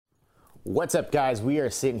What's up, guys? We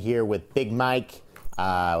are sitting here with Big Mike.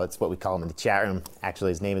 That's what we call him in the chat room.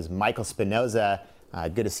 Actually, his name is Michael Spinoza.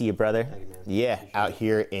 Good to see you, brother. Thank you, man. Yeah, out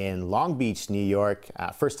here in Long Beach, New York.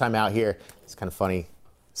 First time out here. It's kind of funny.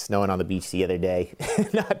 Snowing on the beach the other day.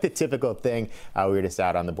 Not the typical thing. We were just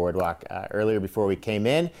out on the boardwalk earlier before we came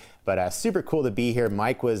in. But super cool to be here.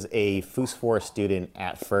 Mike was a FUS4 student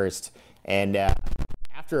at first. And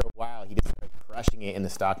after a while, he just started crushing it in the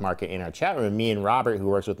stock market in our chat room. Me and Robert, who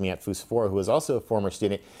works with me at FUS4, who was also a former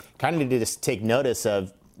student, kind of did just take notice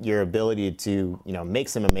of your ability to, make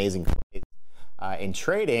some amazing plays in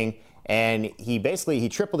trading. And he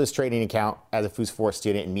tripled his trading account as a FUS4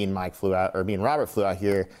 student. And me and Robert flew out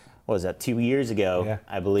here, what was that, 2 years ago,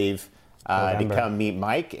 I believe, to come meet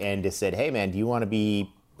Mike and just said, hey, man, do you want to be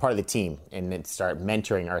part of the team and then start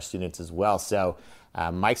mentoring our students as well? So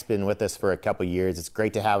Mike's been with us for a couple years. It's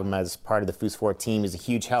great to have him as part of the FUS4 team. He's a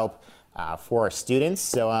huge help for our students.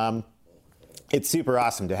 So it's super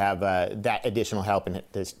awesome to have that additional help and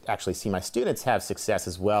to actually see my students have success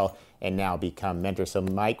as well and now become mentors. So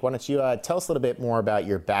Mike, why don't you tell us a little bit more about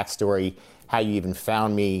your backstory, how you even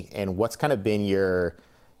found me, and what's kind of been your,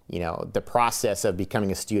 the process of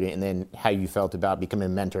becoming a student, and then how you felt about becoming a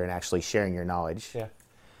mentor and actually sharing your knowledge. Yeah,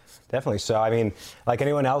 definitely. So, like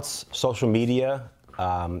anyone else, social media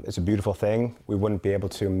is a beautiful thing. We wouldn't be able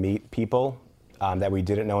to meet people that we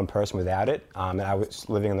didn't know in person without it. And I was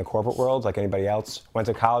living in the corporate world like anybody else. Went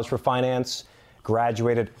to college for finance,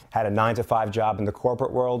 graduated, had a 9-to-5 job in the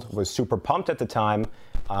corporate world, was super pumped at the time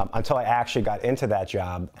until I actually got into that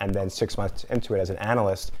job, and then 6 months into it as an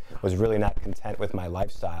analyst, was really not content with my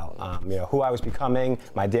lifestyle. Who I was becoming,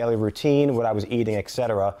 my daily routine, what I was eating,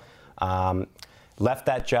 etc. Left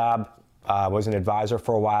that job, was an advisor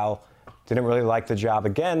for a while, didn't really like the job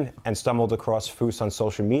again, and stumbled across FUS on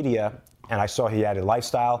social media, and I saw he had a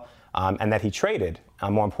lifestyle and that he traded,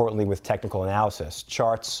 more importantly with technical analysis,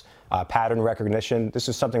 charts, pattern recognition. This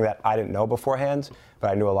is something that I didn't know beforehand, but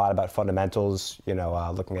I knew a lot about fundamentals,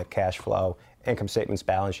 looking at cash flow, income statements,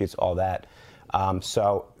 balance sheets, all that.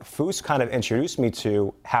 So FUS kind of introduced me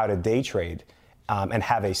to how to day trade and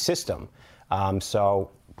have a system. So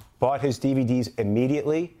bought his DVDs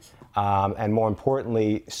immediately, and more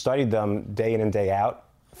importantly, studied them day in and day out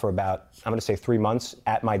for about, I'm going to say 3 months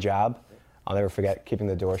at my job. I'll never forget keeping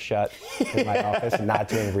the door shut in my office and not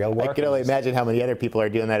doing real work. I can only imagine how many other people are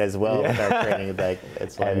doing that as well with our training.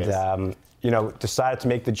 It's hilarious. And, decided to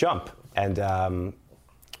make the jump and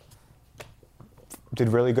did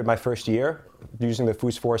really good my first year using the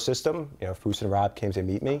FUS4 system. FUS and Rob came to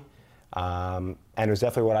meet me. And it was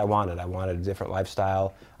definitely what I wanted. I wanted a different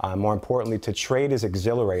lifestyle. More importantly, to trade is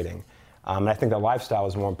exhilarating. And I think the lifestyle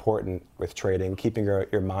is more important with trading, keeping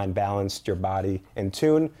your mind balanced, your body in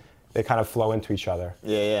tune. They kind of flow into each other.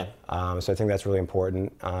 Yeah. So I think that's really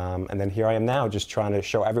important. And then here I am now, just trying to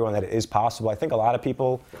show everyone that it is possible. I think a lot of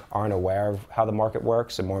people aren't aware of how the market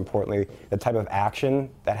works, and more importantly, the type of action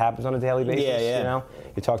that happens on a daily basis. Yeah.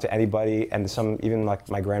 You talk to anybody, and even like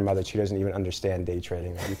my grandmother, she doesn't even understand day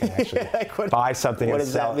trading. You can actually buy something and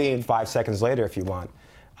sell it 5 seconds later if you want.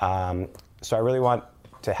 So I really want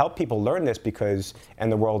to help people learn this, because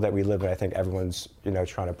in the world that we live in, I think everyone's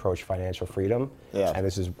trying to approach financial freedom. Yeah. And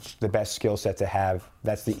this is the best skill set to have.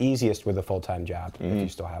 That's the easiest with a full-time job, if you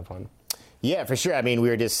still have one. Yeah, for sure. We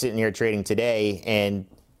were just sitting here trading today, and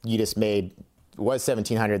you just made, it was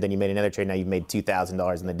 $1,700, then you made another trade, now you've made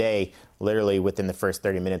 $2,000 in the day, literally within the first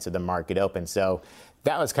 30 minutes of the market open. So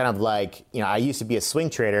that was kind of like, I used to be a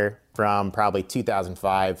swing trader from probably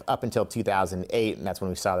 2005 up until 2008, and that's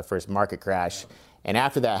when we saw the first market crash. And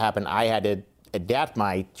after that happened, I had to adapt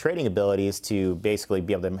my trading abilities to basically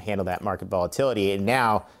be able to handle that market volatility. And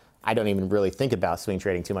now I don't even really think about swing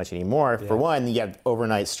trading too much anymore. Yeah. For one, you have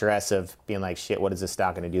overnight stress of being like, shit, what is this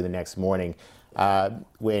stock going to do the next morning?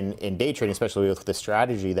 When in day trading, especially with the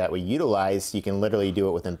strategy that we utilize, you can literally do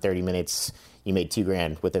it within 30 minutes. You made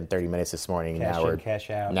 $2,000 within 30 minutes this morning. Cash in,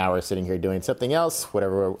 cash out. Now we're sitting here doing something else,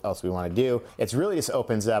 whatever else we want to do. It's really just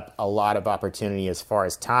opens up a lot of opportunity as far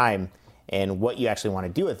as time and what you actually want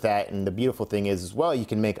to do with that. And the beautiful thing is as well, you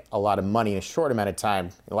can make a lot of money in a short amount of time.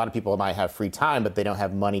 A lot of people might have free time, but they don't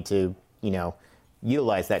have money to,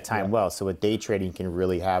 utilize that time well. So with day trading, you can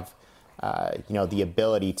really have, the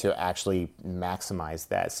ability to actually maximize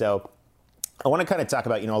that. So I want to kind of talk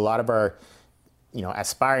about, a lot of our,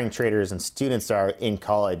 aspiring traders and students are in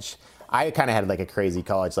college. I kind of had like a crazy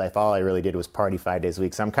college life. All I really did was party 5 days a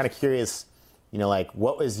week. So I'm kind of curious,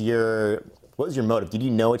 what was your motive? Did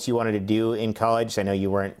you know what you wanted to do in college? I know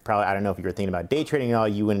you weren't I don't know if you were thinking about day trading at all.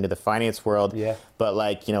 You went into the finance world. Yeah. But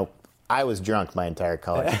I was drunk my entire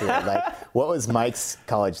college career. What was Mike's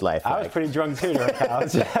college life like? I was pretty drunk too during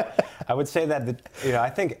college. I would say that I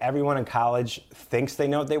think everyone in college thinks they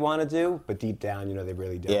know what they want to do, but deep down, they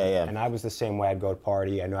really don't. Yeah. And I was the same way. I'd go to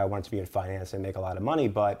party. I knew I wanted to be in finance and make a lot of money,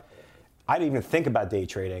 but I didn't even think about day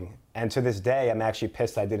trading. And to this day, I'm actually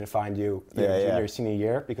pissed I didn't find you junior, senior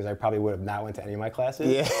year, because I probably would have not went to any of my classes.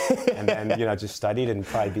 Yeah. And then, just studied and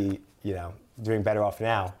probably be, doing better off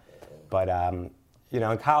now. But,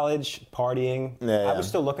 in college, partying, I was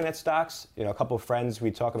still looking at stocks. A couple of friends,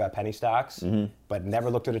 we'd talk about penny stocks, but never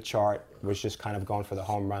looked at a chart, was just kind of going for the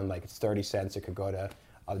home run, like it's 30 cents, it could go to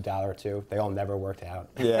 $1 or $2. They all never worked out.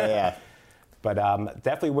 Yeah. But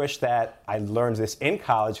definitely wish that I learned this in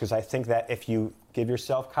college, because I think that if you give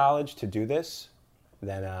yourself college to do this,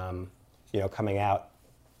 then, coming out,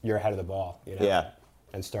 you're ahead of the ball, Yeah.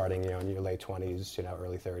 And starting, in your late 20s,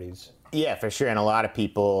 early 30s. Yeah, for sure. And a lot of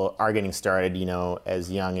people are getting started,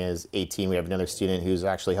 as young as 18. We have another student who's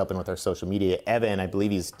actually helping with our social media, Evan. I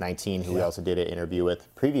believe he's 19, who we also did an interview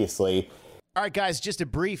with previously. All right, guys, just a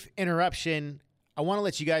brief interruption. I want to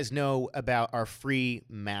let you guys know about our free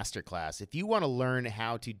masterclass. If you want to learn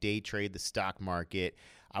how to day trade the stock market,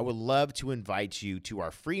 I would love to invite you to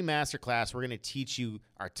our free masterclass. We're going to teach you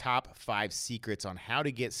our top 5 secrets on how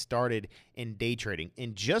to get started in day trading.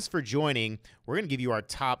 And just for joining, we're going to give you our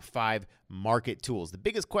top 5 market tools. The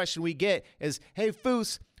biggest question we get is, hey,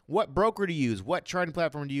 Foos, what broker to use, what charting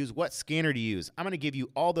platform to use, what scanner to use? I'm going to give you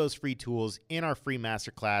all those free tools in our free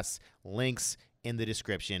masterclass. Links in the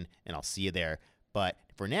description, and I'll see you there. But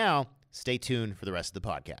for now, stay tuned for the rest of the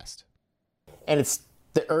podcast. And it's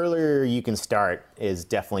the earlier you can start is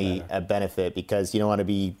definitely a benefit, because you don't want to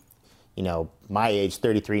be, my age,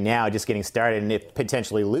 33 now, just getting started, and if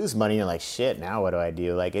potentially lose money, you're like, shit, now what do I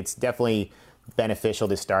do? Like, it's definitely beneficial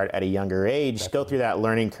to start at a younger age, go through that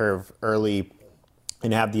learning curve early,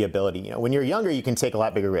 and have the ability. When you're younger, you can take a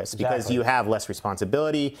lot bigger risks because you have less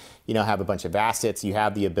responsibility, have a bunch of assets, you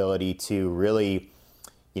have the ability to really,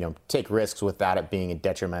 take risks without it being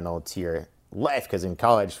detrimental to your life. Because in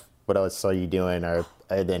college, what else are you doing? I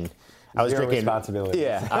was drinking responsibility.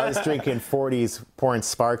 Yeah, I was drinking 40s, pouring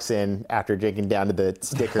Sparks in after drinking down to the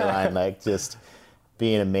sticker line, like just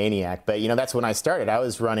being a maniac. But that's when I started. I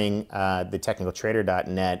was running the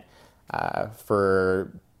technicaltrader.net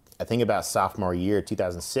for, I think, about sophomore year.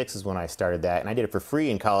 2006 is when I started that, and I did it for free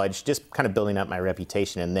in college, just kind of building up my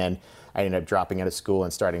reputation. And then I ended up dropping out of school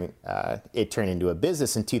and starting it turned into a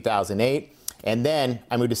business in 2008. And then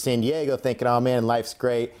I moved to San Diego thinking, oh man, life's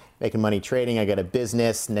great, making money trading. I got a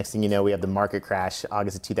business. Next thing you know, we have the market crash,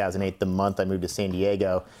 August of 2008, the month I moved to San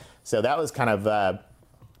Diego. So that was kind of, a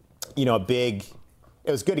big,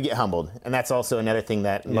 it was good to get humbled. And that's also another thing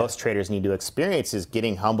that most traders need to experience, is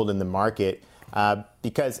getting humbled in the market,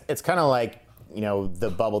 because it's kind of like,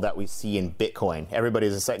 the bubble that we see in Bitcoin.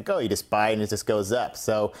 Everybody's just like, you just buy and it just goes up.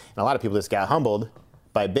 So, and a lot of people just got humbled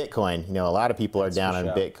by Bitcoin. A lot of people are down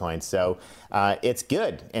on Bitcoin. So it's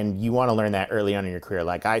good. And you want to learn that early on in your career.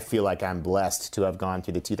 Like, I feel like I'm blessed to have gone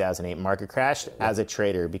through the 2008 market crash as a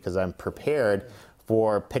trader, because I'm prepared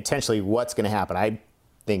for potentially what's going to happen. I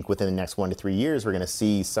think within the next 1 to 3 years, we're going to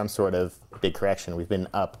see some sort of big correction. We've been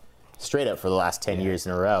up, straight up, for the last 10 years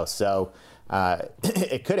in a row. So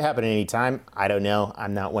it could happen at any time. I don't know.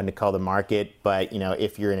 I'm not one to call the market. But,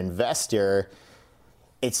 if you're an investor,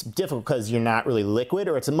 it's difficult because you're not really liquid,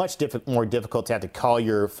 or it's a much more difficult to have to call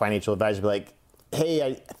your financial advisor, be like, hey,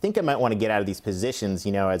 I think I might want to get out of these positions,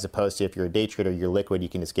 as opposed to if you're a day trader, you're liquid, you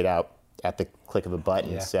can just get out at the click of a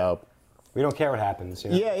button. So we don't care what happens.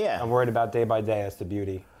 Yeah. I'm worried about day by day. That's the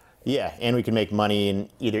beauty. Yeah, and we can make money in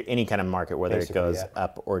either any kind of market, whether it goes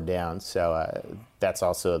up or down. So that's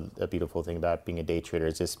also a beautiful thing about being a day trader,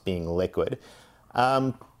 is just being liquid.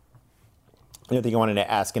 Another thing I wanted to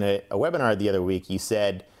ask, in a webinar the other week, you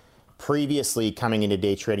said previously coming into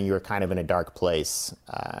day trading, you were kind of in a dark place.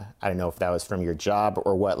 I don't know if that was from your job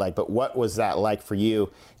or what, but what was that like for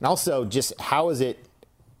you? And also, just how is it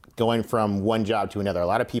going from one job to another? A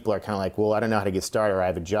lot of people are kind of like, well, I don't know how to get started, or I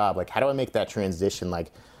have a job. Like, how do I make that transition?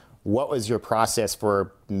 Like, what was your process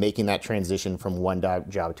for making that transition from one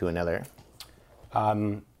job to another?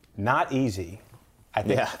 Not easy. I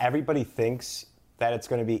think everybody thinks that it's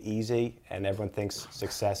going to be easy, and everyone thinks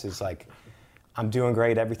success is like, I'm doing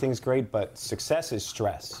great, everything's great, but success is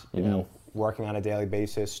stress. Working on a daily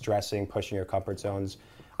basis, stressing, pushing your comfort zones.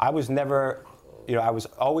 I was never, I was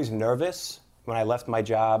always nervous when I left my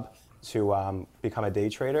job to become a day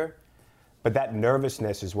trader, but that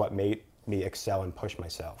nervousness is what made me excel and push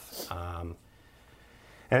myself.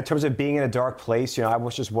 And in terms of being in a dark place, I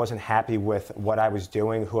just wasn't happy with what I was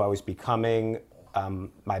doing, who I was becoming,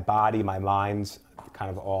 my body, my mind, kind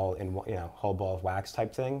of all in, whole ball of wax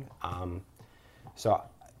type thing. So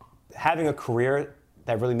having a career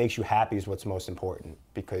that really makes you happy is what's most important,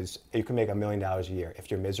 because you can make $1 million a year. If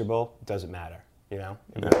you're miserable, it doesn't matter, you know?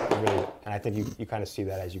 It really, and I think you kind of see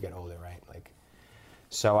that as you get older, right? Like,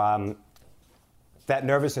 so that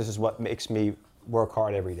nervousness is what makes me work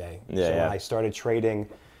hard every day. Yeah, so yeah. when I started trading,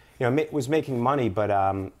 you know, was making money, but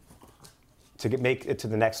to make it to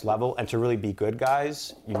the next level and to really be good,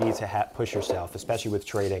 guys, you need to push yourself, especially with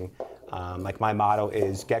trading. Like my motto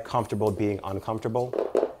is get comfortable being uncomfortable,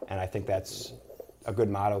 and I think that's a good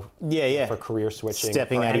motto for career switching.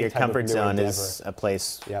 Stepping out of your comfort zone endeavor. is a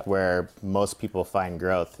place where most people find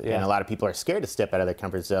growth. Yeah. And a lot of people are scared to step out of their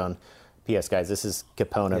comfort zone. P.S. guys, this is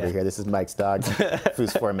Capone over here. This is Mike's dog,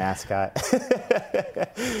 Foos 4 mascot.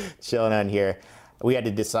 Chilling on here. We had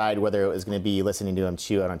to decide whether it was going to be listening to him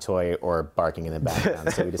chew on a toy or barking in the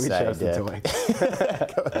background. So we decided to go with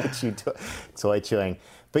the toy chewing.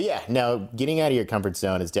 But yeah, no, getting out of your comfort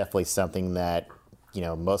zone is definitely something that, you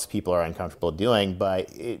know, most people are uncomfortable doing, but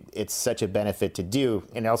it's such a benefit to do,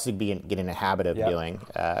 and also get in a habit of doing.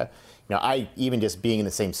 You know, I even just being in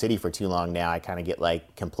the same city for too long now, I kind of get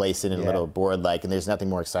like complacent and a little bored. Like, and there's nothing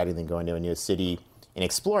more exciting than going to a new city and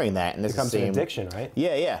exploring that. And this becomes an addiction, right?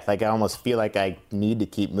 Yeah. Like I almost feel like I need to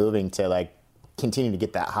keep moving to like continue to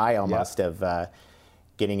get that high almost of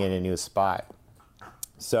getting in a new spot.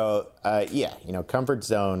 So, you know, comfort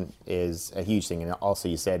zone is a huge thing. And also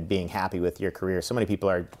you said being happy with your career. So many people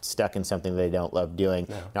are stuck in something they don't love doing.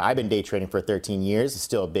 No. Now, I've been day trading for 13 years. It's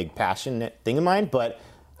still a big passionate thing of mine, but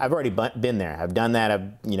I've already been there. I've done that.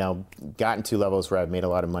 I've, you know, gotten to levels where I've made a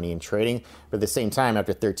lot of money in trading. But at the same time,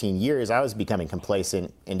 after 13 years, I was becoming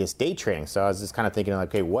complacent in just day trading. So I was just kind of thinking, like,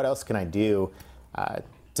 okay, what else can I do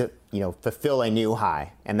to, you know, fulfill a new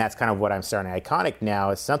high? And that's kind of what I'm starting. Iconic now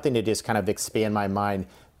is something to just kind of expand my mind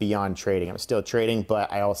beyond trading. I'm still trading,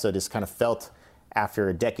 but I also just kind of felt after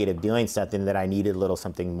a decade of doing something that I needed a little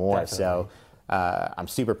something more. Definitely. So I'm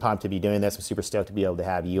super pumped to be doing this. I'm super stoked to be able to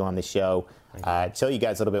have you on the show. Tell you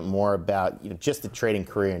guys a little bit more about, you know, just the trading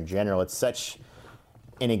career in general. It's such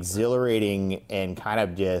an exhilarating and kind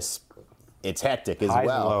of just, it's hectic as highs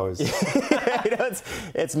well. And lows. You know,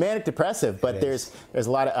 it's manic depressive, but there's a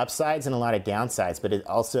lot of upsides and a lot of downsides. But it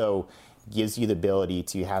also gives you the ability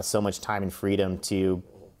to have so much time and freedom to,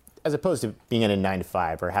 as opposed to being in a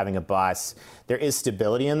 9-to-5 or having a boss. There is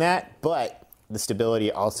stability in that, but the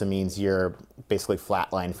stability also means you're basically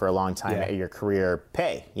flatlined for a long time at your career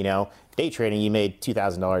pay. You know, day trading, you made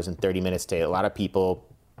 $2,000 in 30 minutes today. A lot of people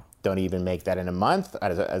don't even make that in a month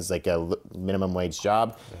as like a minimum wage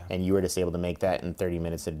job, and you were just able to make that in 30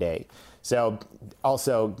 minutes a day. So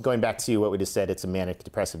also going back to what we just said, it's a manic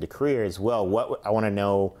depressive career as well. I want to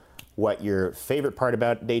know what your favorite part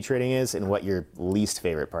about day trading is and what your least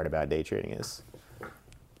favorite part about day trading is.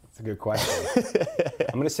 That's a good question.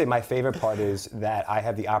 I'm going to say my favorite part is that I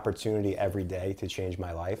have the opportunity every day to change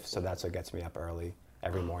my life. So that's what gets me up early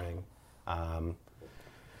every morning.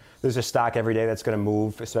 There's a stock every day that's going to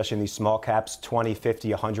move, especially in these small caps, 20,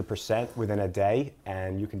 50, 100% within a day.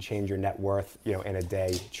 And you can change your net worth, you know, in a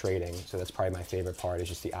day trading. So that's probably my favorite part, is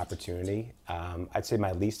just the opportunity. I'd say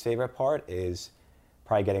my least favorite part is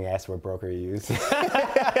probably getting asked what broker you use.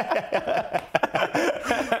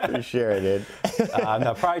 For sure I did.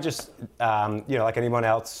 No, probably just, you know, like anyone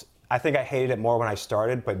else, I think I hated it more when I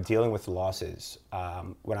started, but dealing with losses.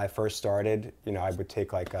 When I first started, you know, I would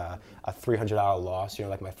take like a $300 loss, you know,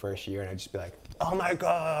 like my first year, and I'd just be like, oh my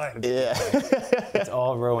God. Yeah. It's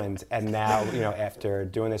all ruined. And now, you know, after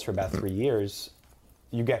doing this for about 3 years,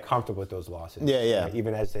 you get comfortable with those losses. Yeah. You know,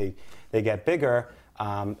 even as they get bigger,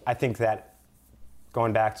 I think that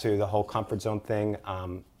going back to the whole comfort zone thing,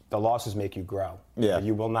 the losses make you grow. Yeah.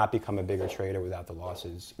 You will not become a bigger trader without the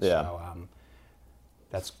losses. Yeah. So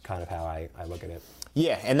that's kind of how I look at it.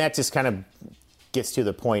 Yeah, and that just kind of gets to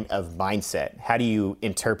the point of mindset. How do you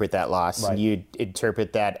interpret that loss? Right. Do you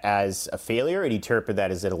interpret that as a failure, or do you interpret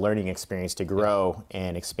that as a learning experience to grow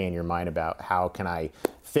and expand your mind about how can I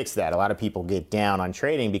fix that? A lot of people get down on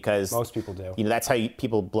trading because Most people do. You know, that's how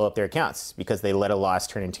people blow up their accounts, because they let a loss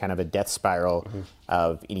turn into kind of a death spiral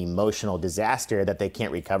of an emotional disaster that they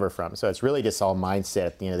can't recover from. So it's really just all mindset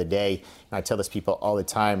at the end of the day. And I tell this people all the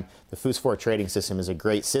time, the Foos 4 trading system is a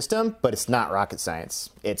great system, but it's not rocket science.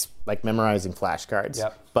 It's like memorizing flashcards.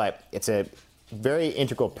 Yep. But it's a very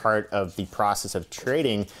integral part of the process of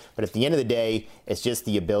trading. But at the end of the day, it's just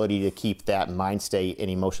the ability to keep that mind state and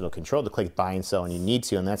emotional control to click buy and sell when you need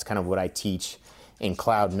to. And that's kind of what I teach in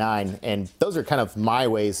Cloud9. And those are kind of my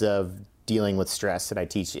ways of dealing with stress that I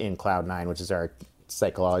teach in Cloud9, which is our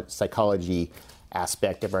psychology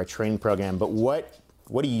aspect of our training program. But what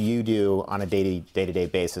do you do on a day-to-day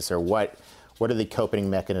basis, or what are the coping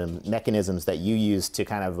mechanisms that you use to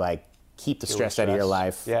kind of like keep the stress out of your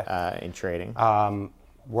life Yeah. in trading?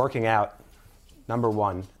 Working out, number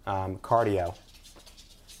one, cardio.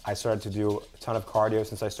 I started to do a ton of cardio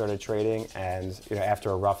since I started trading, and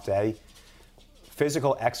after a rough day,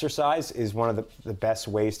 physical exercise is one of the best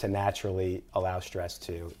ways to naturally allow stress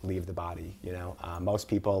to leave the body. Most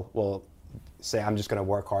people will say, I'm just going to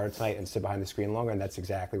work harder tonight and sit behind the screen longer, and that's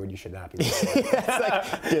exactly what you should not be doing. It's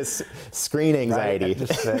like just screen anxiety. Right?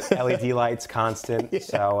 Just the LED lights constant. Yeah.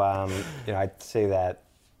 So, I'd say that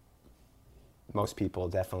most people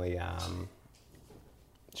definitely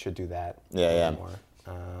should do that. Yeah. More.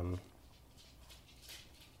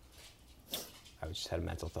 I just had a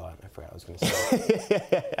mental thought. I forgot what I was going to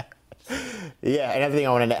say. Yeah, another thing I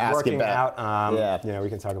wanted to ask Working about. we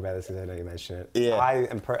can talk about this because I know you mentioned it. Yeah. I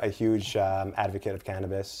am a huge advocate of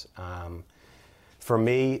cannabis. For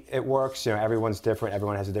me, it works. Everyone's different.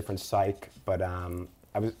 Everyone has a different psyche. But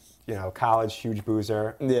I was, college, huge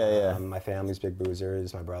boozer. Yeah. My family's big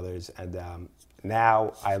boozers, my brothers, and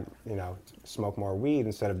now I, smoke more weed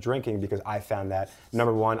instead of drinking because I found that,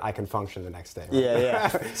 number one, I can function the next day. Right? Yeah.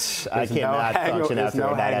 I cannot function after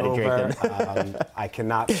a night out of drinking. I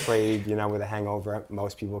cannot trade, with a hangover.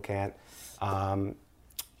 Most people can't.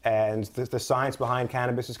 And the science behind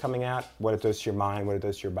cannabis is coming out, what it does to your mind, what it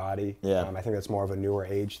does to your body. Yeah. I think that's more of a newer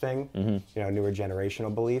age thing, newer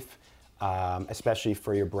generational belief, especially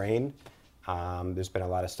for your brain. There's been a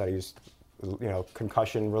lot of studies,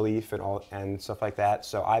 concussion relief and stuff like that.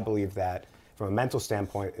 So I believe that from a mental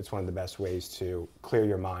standpoint, it's one of the best ways to clear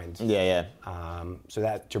your mind. Yeah. So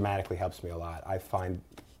that dramatically helps me a lot. I find,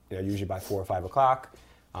 usually by 4 or 5 o'clock,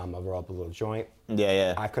 I'll roll up a little joint.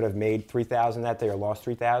 Yeah. I could have made 3,000 that day or lost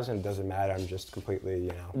 3,000. It doesn't matter. I'm just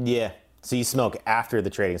completely, Yeah. So you smoke after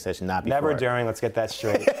the trading session, not before? Never during. Let's get that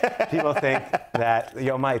straight. People think that,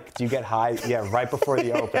 Mike, do you get high? Yeah, right before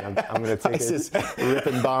the open. I'm going to take it. Just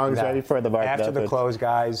ripping bongs right before the market After opens. the close,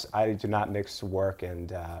 guys, I do not mix work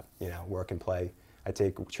and work and play. I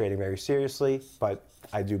take trading very seriously, but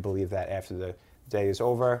I do believe that after the day is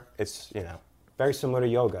over, it's very similar to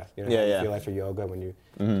yoga. You feel after yoga when you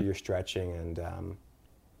do your stretching and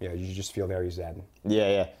you just feel very zen.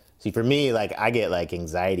 Yeah. See, for me, I get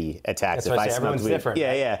anxiety attacks if I smoke everyone's weed. different.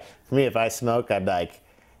 Yeah. For me, if I smoke, I'd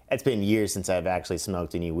it's been years since I've actually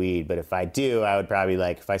smoked any weed, but if I do, I would probably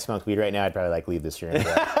if I smoked weed right now, I'd probably leave this room. I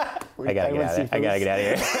gotta get out of here. I gotta get out of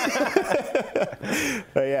here.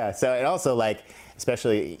 But yeah, so and also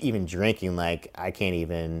especially even drinking, I can't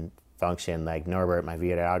even function. Norbert, my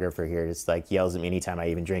videographer here, just yells at me anytime I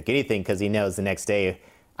even drink anything because he knows the next day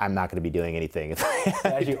I'm not going to be doing anything.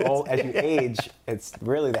 As you age, it's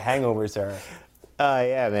really the hangovers are. Oh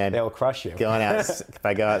yeah, man. They'll crush you. Going out. If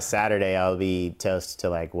I go out Saturday, I'll be toast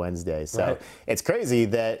to Wednesday. So right. It's crazy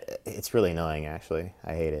that it's really annoying. Actually,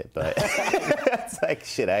 I hate it, but it's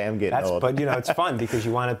shit. I am getting old. But it's fun because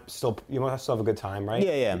you want to still have a good time, right?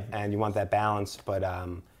 Yeah. And you want that balance, but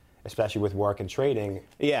especially with work and trading,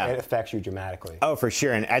 it affects you dramatically. Oh, for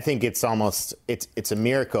sure. And I think it's a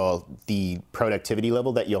miracle, the productivity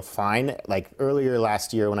level that you'll find. Earlier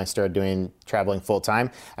last year when I started traveling full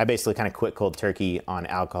time, I basically kind of quit cold turkey on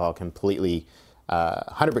alcohol completely,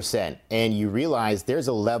 100%. And you realize there's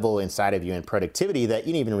a level inside of you in productivity that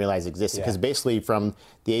you didn't even realize existed. Because basically from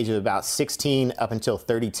the age of about 16 up until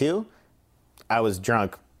 32, I was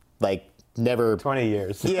drunk never 20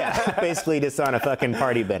 years. Yeah, basically just on a fucking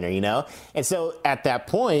party bender, And so at that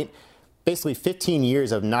point, basically 15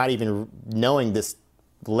 years of not even knowing this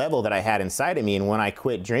level that I had inside of me. And when I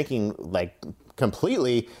quit drinking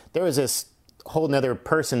completely, there was this whole nother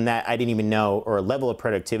person that I didn't even know, or a level of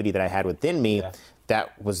productivity that I had within me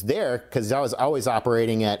that was there because I was always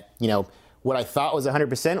operating at, what I thought was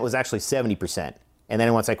 100% was actually 70%. And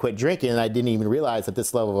then once I quit drinking, I didn't even realize that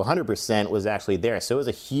this level of 100% was actually there. So it was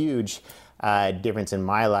a huge difference in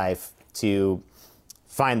my life to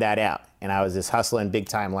find that out. And I was just hustling big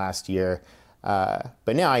time last year.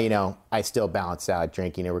 But now, I still balance out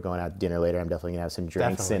drinking. And we're going out to dinner later. I'm definitely going to have some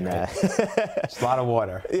drinks. Just a lot of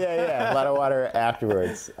water. Yeah, a lot of water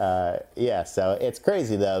afterwards. So it's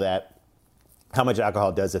crazy, though, that how much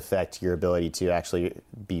alcohol does affect your ability to actually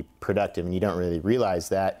be productive. And you don't really realize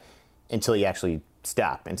that until you actually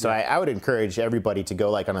stop. And so I would encourage everybody to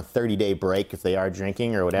go on a 30-day break if they are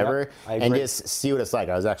drinking or whatever, and just see what it's like.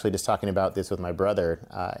 I was actually just talking about this with my brother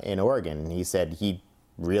in Oregon. He said he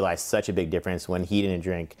realized such a big difference when he didn't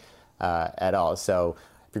drink at all. So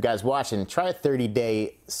if you guys watching, try a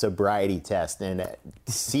 30-day sobriety test and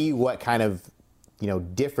see what kind of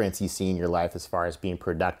difference you see in your life as far as being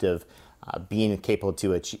productive, being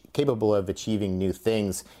capable of achieving new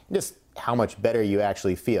things, and just how much better you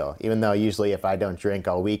actually feel. Even though usually if I don't drink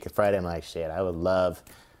all week, Friday I'm shit, I would love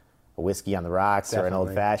a whiskey on the rocks or an Definitely.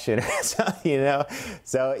 old fashioned or something,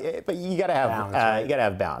 So, but you gotta have Balance, right? you gotta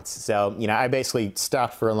have balance. So, I basically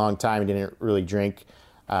stopped for a long time and didn't really drink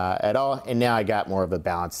at all, and now I got more of a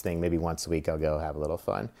balanced thing. Maybe once a week I'll go have a little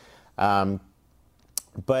fun.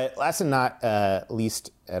 But last and not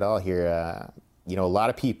least at all here, a lot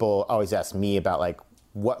of people always ask me about like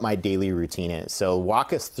what my daily routine is. So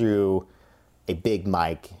walk us through a Big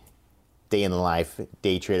Mike day in the life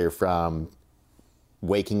day trader from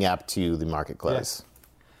waking up to the market close.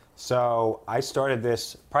 So I started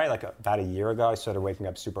this probably like about a year ago. I started waking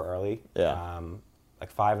up super early. Yeah.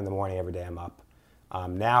 Like 5 in the morning every day I'm up.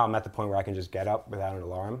 Now I'm at the point where I can just get up without an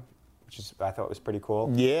alarm, which is I thought was pretty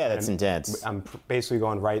cool. Yeah, that's And intense. I'm basically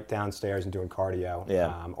going right downstairs and doing cardio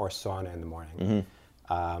Yeah. or sauna in the morning.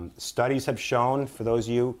 Studies have shown, for those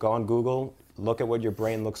of you, go on Google, look at what your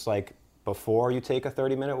brain looks like before you take a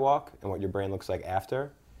 30-minute walk and what your brain looks like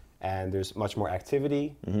after. And there's much more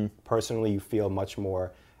activity. Personally, you feel much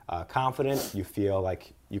more confident. You feel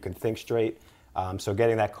like you can think straight. So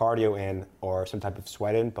getting that cardio in or some type of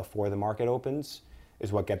sweat in before the market opens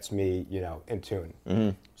is what gets me, in tune.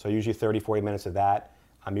 So usually 30, 40 minutes of that.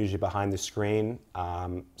 I'm usually behind the screen,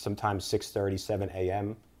 sometimes 6:30, 7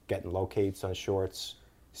 a.m., getting locates on shorts,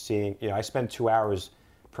 seeing, I spend 2 hours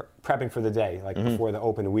prepping for the day. Like before the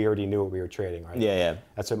open, we already knew what we were trading, right? Yeah.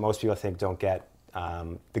 That's what most people I think don't get.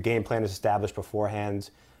 The game plan is established beforehand.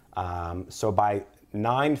 So by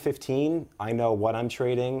 9:15, I know what I'm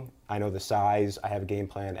trading. I know the size. I have a game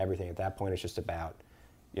plan. Everything. At that point, it's just about,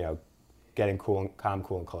 getting calm,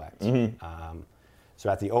 cool, and collect. So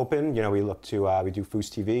at the open, we look to we do Foos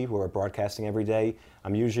TV, where we're broadcasting every day.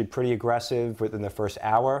 I'm usually pretty aggressive within the first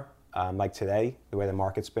hour, like today, the way the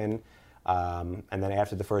market's been. And then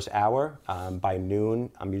after the first hour, by noon,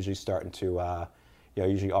 I'm usually starting to,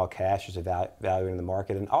 usually all cash is evaluating the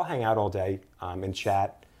market. And I'll hang out all day and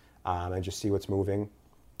chat and just see what's moving.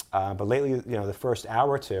 But lately, the first hour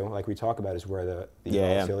or two, like we talk about, is where the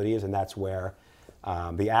volatility is, and that's where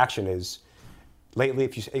the action is. Lately,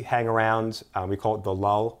 if you hang around, we call it the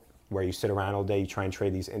lull, where you sit around all day, you try and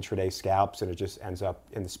trade these intraday scalps, and it just ends up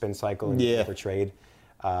in the spin cycle and you never trade.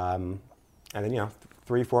 And then,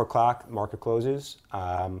 3, 4 o'clock, market closes.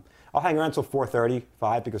 I'll hang around until 4:30,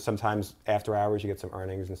 5, because sometimes after hours you get some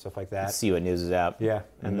earnings and stuff like that. See what news is out. Yeah,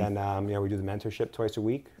 and then we do the mentorship twice a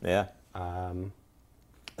week. Yeah. And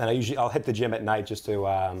I'll hit the gym at night just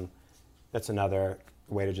to. That's another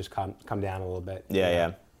way to just come down a little bit.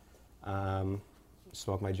 Yeah.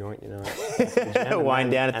 Smoke my joint, at the gym,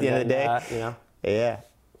 Wind down at the end of the day. Yeah.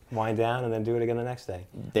 Wind down and then do it again the next day.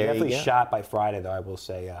 There you Definitely go. shot by Friday, though. I will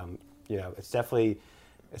say, it's definitely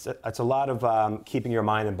it's a lot of keeping your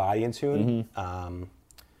mind and body in tune.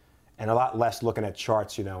 And a lot less looking at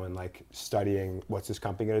charts, and like studying what's this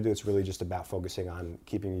company going to do. It's really just about focusing on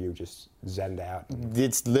keeping you just zenned out.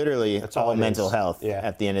 It's literally That's all all it mental is. health Yeah.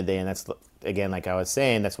 at the end of the day. And that's, again, like I was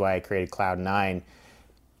saying, that's why I created Cloud9,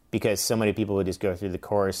 because so many people would just go through the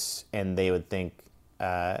course and they would think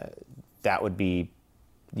that would be,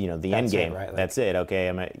 the end That's it, game. right? Like- That's it.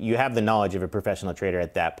 Okay. You have the knowledge of a professional trader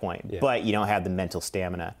at that point, Yeah. but you don't have the mental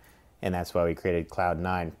stamina. And that's why we created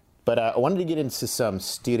Cloud9. But I wanted to get into some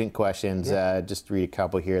student questions, just read a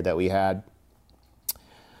couple here that we had.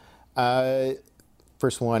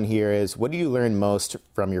 First one here is, what do you learn most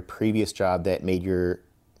from your previous job that made your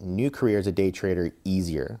new career as a day trader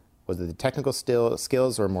easier? Was it the technical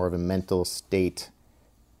skills or more of a mental state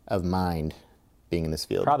of mind being in this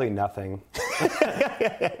field? Probably nothing.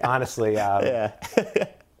 Honestly,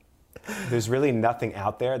 there's really nothing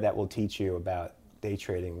out there that will teach you about day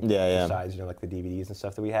trading besides, like the DVDs and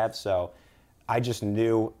stuff that we have. So I just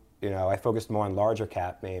knew, I focused more on larger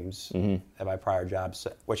cap names at my prior jobs,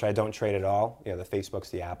 which I don't trade at all. The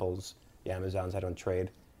Facebooks, the Apples, the Amazons, I don't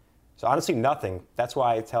trade. So honestly, nothing. That's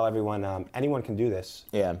why I tell everyone, anyone can do this.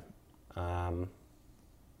 Yeah. My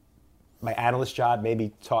analyst job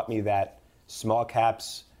maybe taught me that small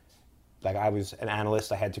caps, like I was an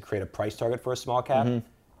analyst, I had to create a price target for a small cap.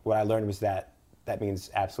 What I learned was that means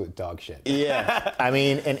absolute dog shit. Yeah. I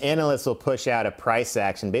mean, an analyst will push out a price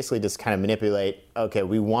action, basically just kind of manipulate, okay,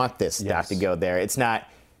 we want this stock to go there. It's not,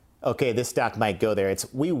 okay, this stock might go there.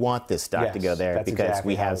 It's, we want this stock to go there that's because exactly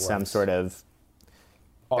we how have it some works. sort of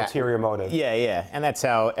Ulterior motive. Yeah. And that's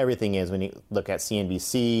how everything is when you look at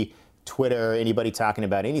CNBC, Twitter, anybody talking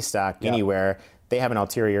about any stock anywhere, they have an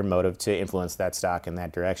ulterior motive to influence that stock in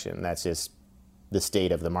that direction. That's just the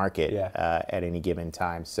state of the market at any given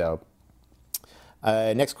time. So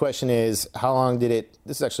next question is, how long did it,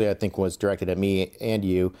 this actually I think was directed at me and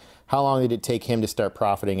you, how long did it take him to start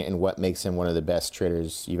profiting and what makes him one of the best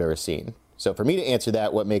traders you've ever seen? So for me to answer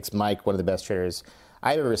that, what makes Mike one of the best traders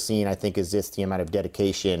I've ever seen, I think, is just the amount of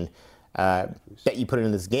dedication that you put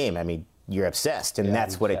into this game. I mean, you're obsessed, and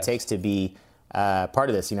that's what it takes to be part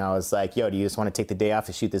of this. You know, I was like, yo, do you just want to take the day off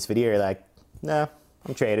to shoot this video? You're like, no,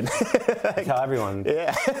 I'm trading. I tell everyone.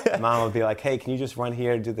 Yeah. Mom would be like, hey, can you just run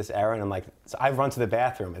here and do this errand? I'm like, so I run to the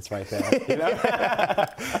bathroom. It's right there. You know?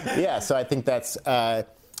 Yeah, so I think that's a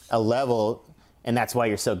level, and that's why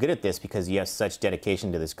you're so good at this, because you have such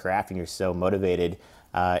dedication to this craft and you're so motivated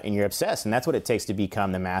and you're obsessed. And that's what it takes to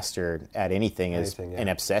become the master at anything is an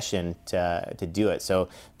obsession to do it. So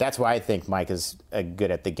that's why I think Mike is good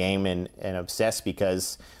at the game and obsessed,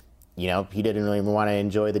 because, you know, he didn't really want to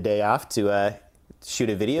enjoy the day off to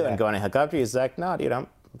shoot a video and go on a helicopter. He's like, no, dude, I'm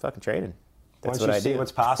fucking trading. That's Once you see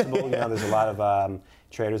what's possible, you know, there's a lot of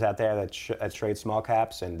traders out there that trade small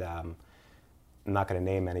caps, and I'm not going to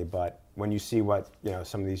name any, but when you see what, you know,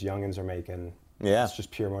 some of these youngins are making, it's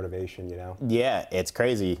just pure motivation, you know? Yeah, it's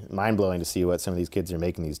crazy, mind-blowing to see what some of these kids are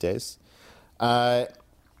making these days. I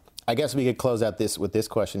guess we could close out with this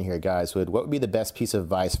question here, guys. What would be the best piece of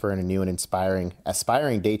advice for a new and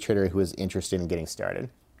aspiring day trader who is interested in getting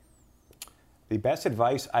started? The best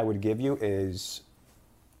advice I would give you is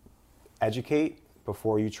educate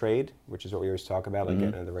before you trade, which is what we always talk about, like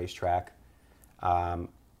getting into the racetrack.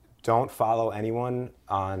 Don't follow anyone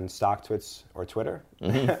on StockTwits or Twitter.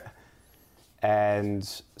 And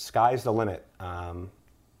sky's the limit.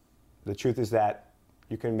 The truth is that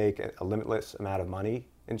you can make a limitless amount of money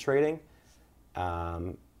in trading.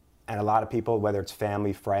 And a lot of people, whether it's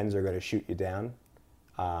family, friends, are going to shoot you down.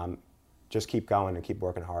 Just keep going and keep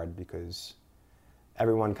working hard, because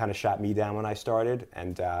everyone kind of shot me down when I started,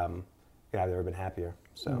 and I've never been happier.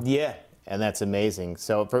 So yeah, and that's amazing.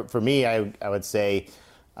 So for me, I would say,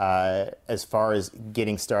 as far as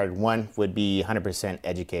getting started, one would be 100%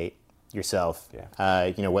 educate yourself. Yeah.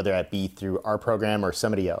 You know, whether that be through our program or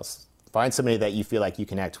somebody else. Find somebody that you feel like you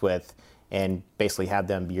connect with, and basically have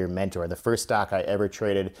them be your mentor. The first stock I ever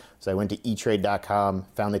traded, so I went to eTrade.com,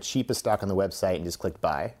 found the cheapest stock on the website, and just clicked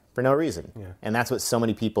buy for no reason. Yeah. And that's what so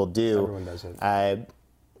many people do. Everyone does it.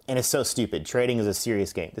 And it's so stupid. Trading is a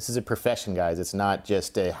serious game. This is a profession, guys. It's not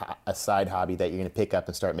just a side hobby that you're going to pick up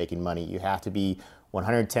and start making money. You have to be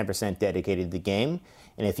 110% dedicated to the game.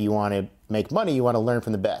 And if you want to make money, you want to learn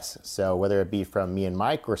from the best. So whether it be from me and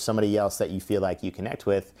Mike or somebody else that you feel like you connect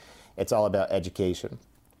with, it's all about education.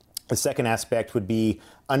 The second aspect would be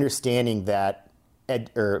understanding that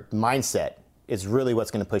mindset is really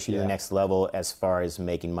what's going to push you to the next level as far as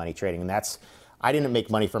making money trading. And I didn't make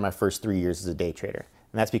money for my first 3 years as a day trader.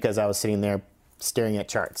 And that's because I was sitting there staring at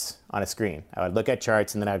charts on a screen. I would look at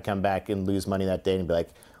charts, and then I would come back and lose money that day and be like,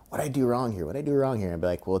 what did I do wrong here? What did I do wrong here? And be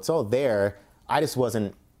like, well, it's all there. I just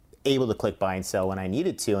wasn't able to click buy and sell when I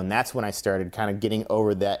needed to. And that's when I started kind of getting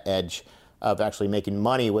over that edge of actually making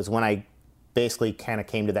money, was when I basically kind of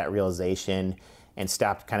came to that realization and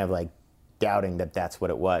stopped kind of like doubting that that's what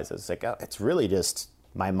it was. I was like, oh, it's really just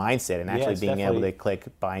my mindset and actually being able to click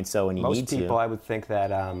buy and sell when you need to. Most people, I would think that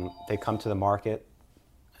they come to the market,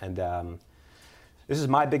 and this is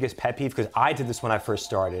my biggest pet peeve, because I did this when I first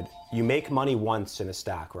started. You make money once in a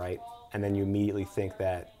stock, right? And then you immediately think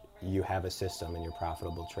that you have a system and you're a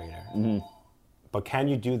profitable trader. But can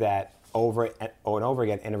you do that over and over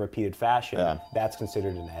again in a repeated fashion? That's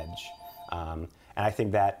considered an edge. And I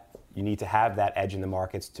think that you need to have that edge in the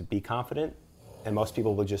markets to be confident. And most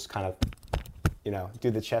people will just kind of,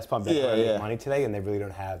 do the chest pump that I made money today, and they really don't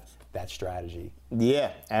have that strategy.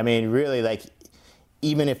 Yeah, I mean, really, like,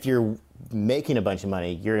 even if you're making a bunch of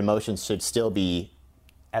money, your emotions should still be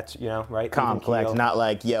right? Complex, not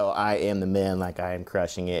like, yo, I am the man, like I am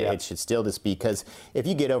crushing it. It should still just be, because if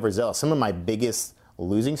you get overzealous, some of my biggest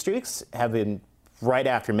losing streaks have been right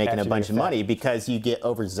after making a bunch of money, because you get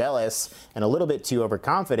overzealous and a little bit too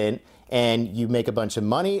overconfident, and you make a bunch of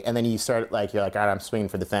money, and then you start like, you're like, all right, I'm swinging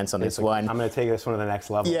for the fence on this one. I'm going to take this one to the next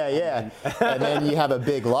level. Yeah. And then you have a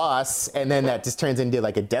big loss, and then that just turns into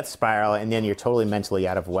like a death spiral, and then you're totally mentally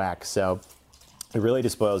out of whack. So it really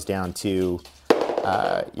just boils down to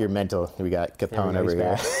your mental. We got Capone over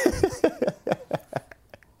here.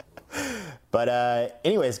 But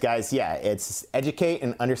anyways, guys, it's educate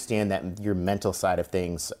and understand that your mental side of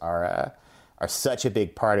things are such a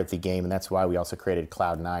big part of the game, and that's why we also created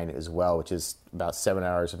Cloud9 as well, which is about 7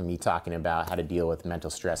 hours of me talking about how to deal with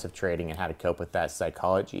mental stress of trading and how to cope with that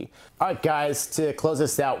psychology. All right, guys, to close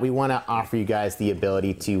this out, we want to offer you guys the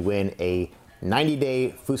ability to win a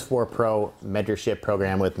 90-day Fus4 Pro mentorship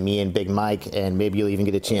program with me and Big Mike, and maybe you'll even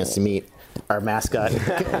get a chance to meet our mascot,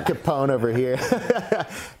 Capone over here.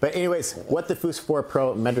 But anyways, what the Fusfor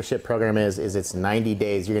Pro mentorship program is it's 90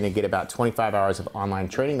 days. You're going to get about 25 hours of online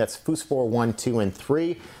training. That's Fusfor 1, 2, and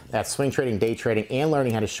 3. That's swing trading, day trading, and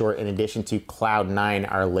learning how to short, in addition to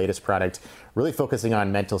Cloud9, our latest product, really focusing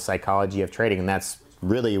on mental psychology of trading. And that's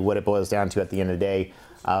really what it boils down to at the end of the day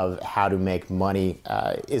of how to make money,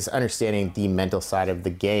 is understanding the mental side of the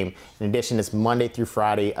game. In addition, it's Monday through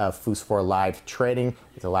Friday of Fusfor Live trading.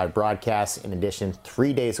 It's a live broadcast. In addition,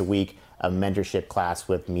 3 days a week of mentorship class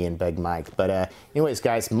with me and Big Mike. But anyways,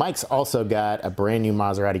 guys, Mike's also got a brand new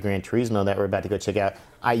Maserati Gran Turismo that we're about to go check out.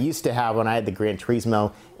 I used to have when I had the Gran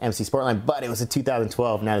Turismo MC Sportline, but it was a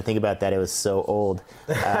 2012. Now to think about that, it was so old.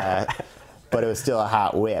 But it was still a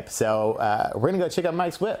hot whip. So we're going to go check out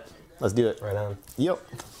Mike's whip. Let's do it. Right on. Yep.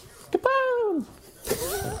 Kapow!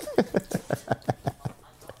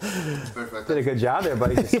 Did a good job there,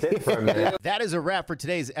 buddy. Just sit for a minute. That is a wrap for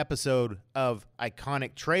today's episode of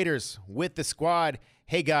Iconic Traders with the squad.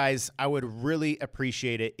 Hey guys, I would really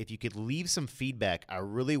appreciate it if you could leave some feedback. I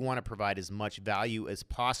really want to provide as much value as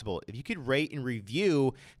possible. If you could rate and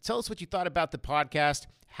review, tell us what you thought about the podcast,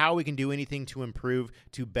 how we can do anything to improve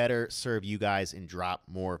to better serve you guys and drop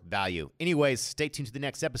more value. Anyways, stay tuned to the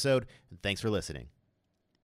next episode, and thanks for listening.